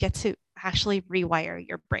you get to actually rewire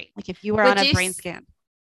your brain. Like, if you were on a brain scan.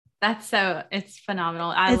 It's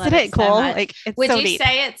phenomenal. Isn't it cool? So much. Like, it's would so you neat.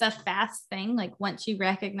 say it's a fast thing? Like, once you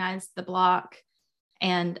recognize the block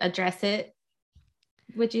and address it,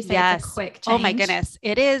 would you say it's a quick change? Oh my goodness.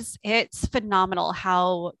 It is. It's phenomenal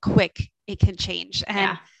how quick it can change.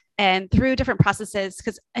 And through different processes,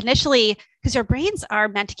 because your brains are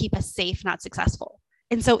meant to keep us safe, not successful.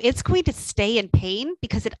 And so it's going to stay in pain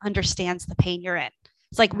because it understands the pain you're in.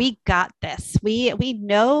 It's like, we got this. We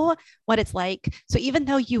know what it's like. So even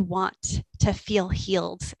though you want to feel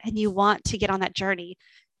healed and you want to get on that journey,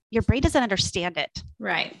 your brain doesn't understand it.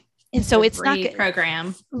 Right. And so it's not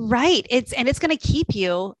program. Right. It's going to keep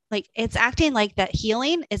you, like, it's acting like that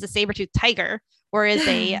healing is a saber-toothed tiger or is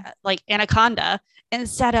a like anaconda,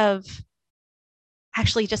 instead of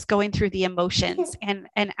actually just going through the emotions and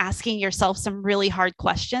asking yourself some really hard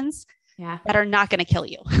questions that are not going to kill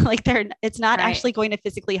you. Like, it's not actually going to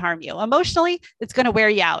physically harm you. Emotionally, it's going to wear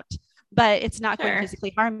you out, but it's not going to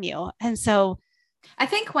physically harm you. And so I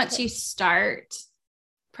think once you start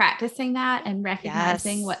practicing that and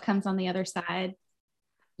recognizing what comes on the other side,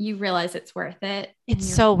 you realize it's worth it.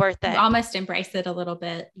 It's so worth it. You almost embrace it a little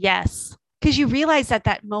bit. Yes. Because you realize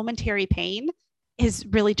that momentary pain is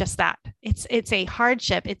really just that. It's a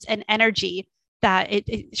hardship. It's an energy that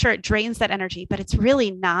it drains that energy, but it's really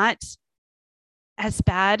not as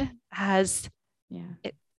bad as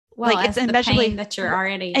it's the pain that you're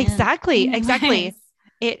already exactly in. Exactly.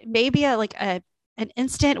 It may be an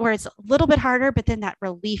instant where it's a little bit harder, but then that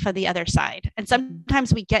relief on the other side. And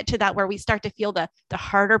sometimes we get to that where we start to feel the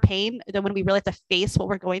harder pain than when we really have to face what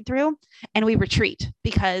we're going through, and we retreat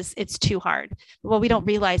because it's too hard. But what we don't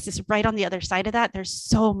realize is right on the other side of that, there's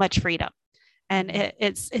so much freedom. And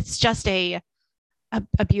it's just a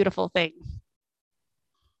beautiful thing.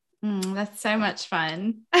 That's so much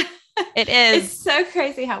fun. It is. It's so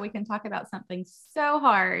crazy how we can talk about something so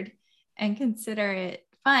hard and consider it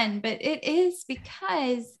fun, but it is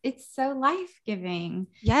because it's so life-giving.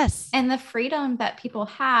 Yes. And the freedom that people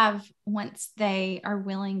have once they are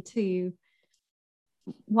willing to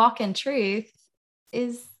walk in truth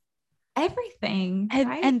is everything. And,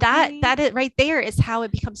 right? and that it right there is how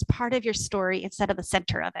it becomes part of your story instead of the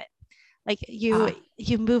center of it. Like you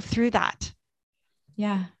move through that.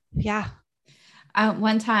 Yeah. Yeah.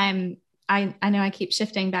 One time, I know I keep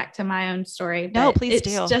shifting back to my own story, but no, please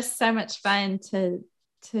it's just so much fun to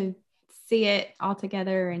see it all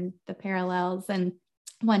together and the parallels. And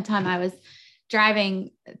one time I was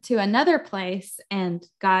driving to another place, and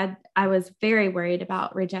I was very worried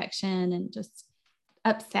about rejection and just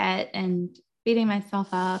upset and beating myself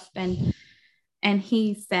up. And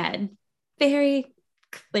he said very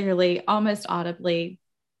clearly, almost audibly,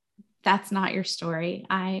 "That's not your story.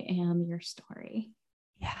 I am your story."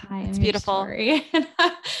 Yeah, it's beautiful.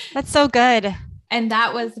 That's so good. And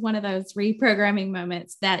that was one of those reprogramming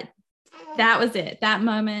moments that was it. That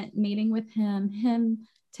moment, meeting with him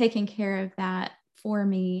taking care of that for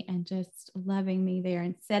me and just loving me there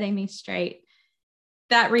and setting me straight.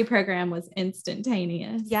 That reprogram was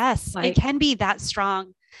instantaneous. Yes, it can be that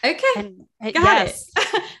strong. Okay. Got it.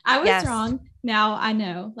 I was wrong. Now I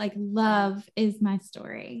know, love is my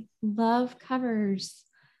story. Love covers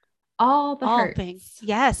all the hurts. Things.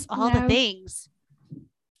 Yes, all the things.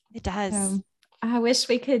 It does. So I wish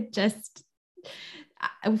we could just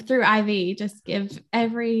through IV just give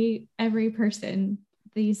every person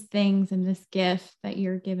these things and this gift that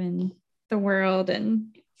you're giving the world.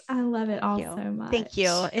 And I love it all so much. Thank you.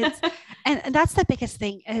 And that's the biggest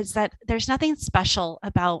thing, is that there's nothing special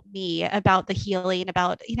about me, about the healing,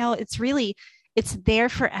 about, it's there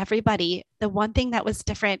for everybody. The one thing that was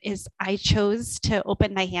different is I chose to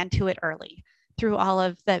open my hand to it early through all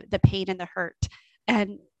of the pain and the hurt.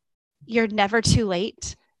 And you're never too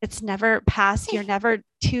late. It's never past. You're never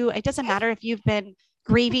it doesn't matter if you've been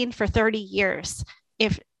grieving for 30 years.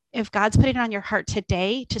 If God's putting it on your heart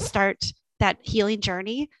today to start that healing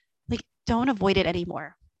journey, don't avoid it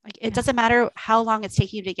anymore. It doesn't matter how long it's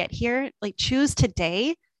taking you to get here. Choose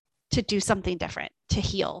today to do something different, to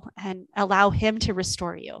heal, and allow him to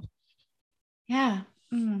restore you. Yeah.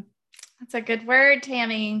 That's a good word,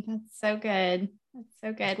 Tami. That's so good. That's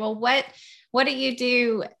so good. Well, what do you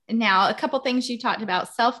do now? A couple things you talked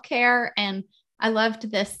about: self-care, and I loved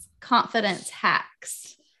this confidence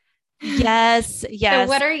hacks. Yes. So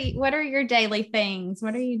what are your daily things?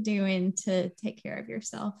 What are you doing to take care of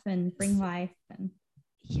yourself and bring life?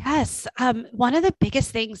 Yes. One of the biggest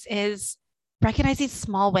things is recognizing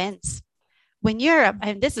small wins.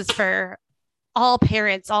 And this is for all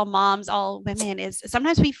parents, all moms, all women, is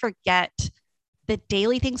sometimes we forget the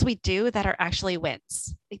daily things we do that are actually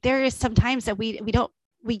wins. There is sometimes that we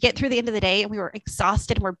get through the end of the day and we were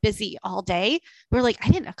exhausted and we're busy all day. We're like, I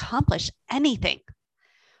didn't accomplish anything.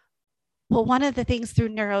 Well, one of the things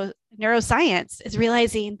through neuroscience is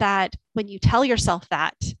realizing that when you tell yourself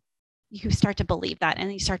that, you start to believe that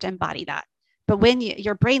and you start to embody that. But when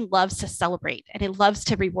your brain loves to celebrate and it loves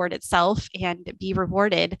to reward itself and be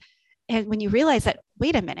rewarded. And when you realize that,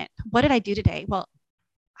 wait a minute, what did I do today? Well,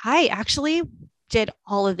 I actually did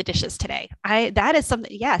all of the dishes today. That is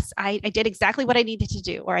something, yes, I did exactly what I needed to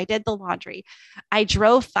do, or I did the laundry. I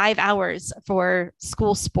drove 5 hours for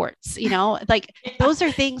school sports, those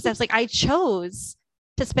are things that's I chose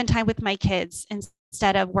to spend time with my kids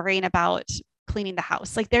instead of worrying about cleaning the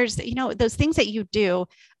house. There's, those things that you do.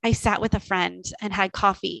 I sat with a friend and had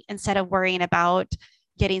coffee instead of worrying about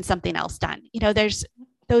getting something else done. There's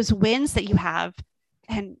those wins that you have,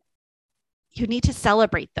 and you need to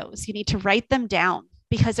celebrate those. You need to write them down,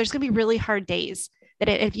 because there's going to be really hard days that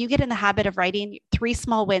if you get in the habit of writing 3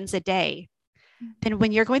 small wins a day, then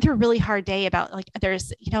when you're going through a really hard day about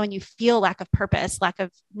there's, and you feel lack of purpose, lack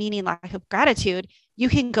of meaning, lack of gratitude, you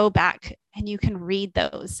can go back and you can read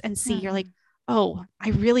those and see, you're like, oh, I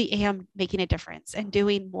really am making a difference and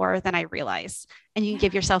doing more than I realize. And you can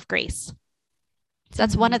give yourself grace. So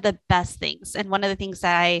that's one of the best things. And one of the things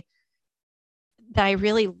that I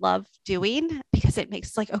really love doing, because it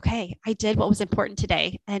makes okay, I did what was important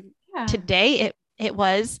today. And today it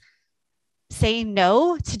was saying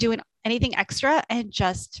no to doing anything extra and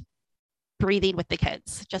just breathing with the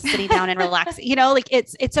kids, just sitting down and relaxing,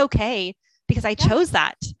 it's okay, because I chose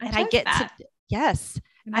that. And I get to, yes.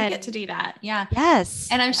 And I get to do that. Yeah. Yes.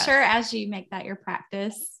 And I'm sure as you make that your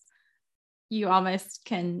practice, you almost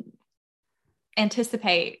can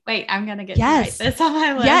anticipate, wait, I'm going to get to write this on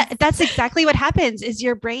my list. Yeah, that's exactly what happens, is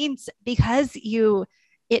your brain's, because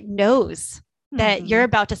it knows that you're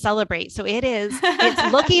about to celebrate. So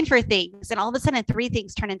it's looking for things, and all of a sudden 3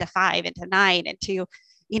 things turn into 5, into 9, into,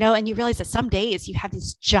 and you realize that some days you have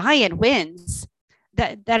these giant wins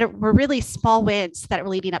that were really small wins that were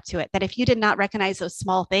leading up to it, that if you did not recognize those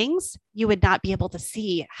small things, you would not be able to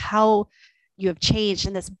see how you have changed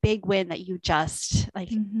in this big win that you just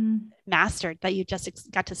mastered, that you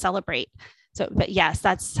just got to celebrate. So, but yes,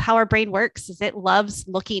 that's how our brain works, is it loves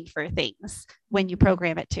looking for things when you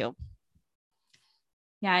program it to.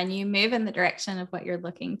 Yeah. And you move in the direction of what you're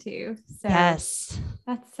looking to. So yes,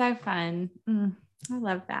 that's so fun. I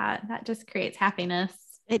love that. That just creates happiness.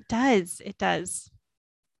 It does. It does.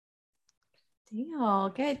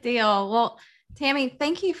 Good deal. Well, Tami,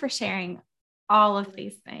 thank you for sharing all of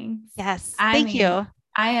these things. Yes. Thank you.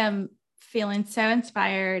 I am feeling so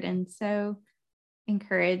inspired and so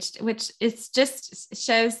encouraged, which it's just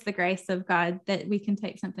shows the grace of God that we can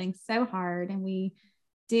take something so hard and we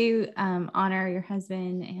do honor your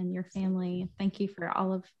husband and your family. Thank you for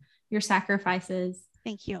all of your sacrifices.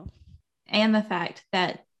 Thank you. And the fact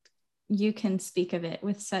that you can speak of it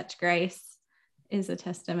with such grace is a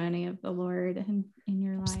testimony of the Lord in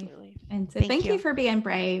your Absolutely. life. And so thank you for being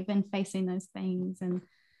brave and facing those things and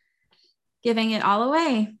giving it all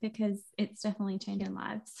away, because it's definitely changing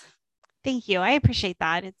lives. Thank you. I appreciate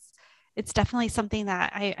that. It's definitely something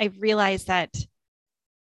that I realize that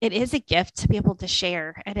it is a gift to be able to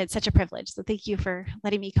share, and it's such a privilege. So thank you for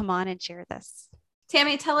letting me come on and share this.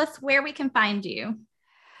 Tami, tell us where we can find you.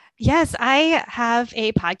 Yes, I have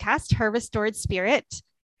a podcast, Her Restored Spirit,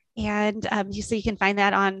 and so you can find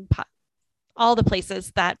that on all the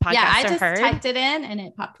places that podcasts are heard. I just typed it in and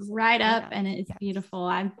it popped right up, and it is beautiful.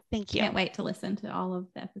 Thank you. Can't wait to listen to all of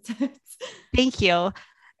the episodes. Thank you.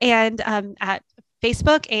 And at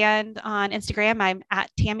Facebook and on Instagram, I'm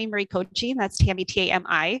at Tami Marie Coaching. That's Tami,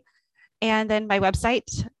 Tami. And then my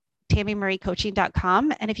website,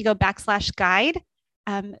 TamiMarieCoaching.com. And if you go /guide,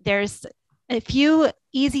 there's a few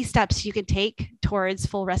easy steps you can take towards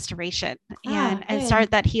full restoration and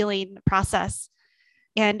start that healing process.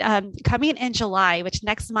 And coming in July, which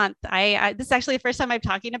next month, I this is actually the first time I'm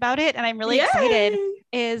talking about it, and I'm really excited,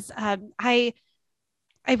 is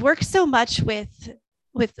I've worked so much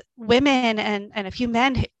with women and a few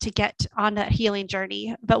men to get on that healing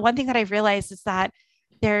journey. But one thing that I've realized is that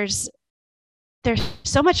there's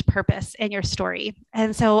so much purpose in your story.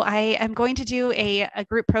 And so I am going to do a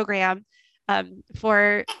group program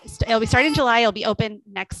it'll be starting in July. It'll be open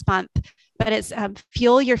next month, but it's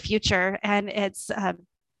Fuel Your Future. And it's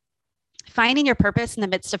finding your purpose in the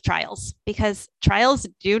midst of trials, because trials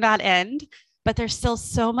do not end, but there's still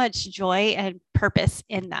so much joy and purpose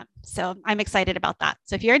in them. So I'm excited about that.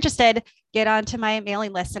 So if you're interested, get onto my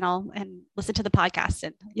mailing list and listen to the podcast,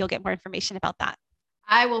 and you'll get more information about that.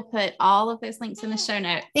 I will put all of those links in the show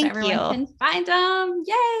notes so everyone can find them.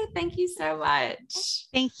 Yay. Thank you so much.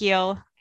 Thank you.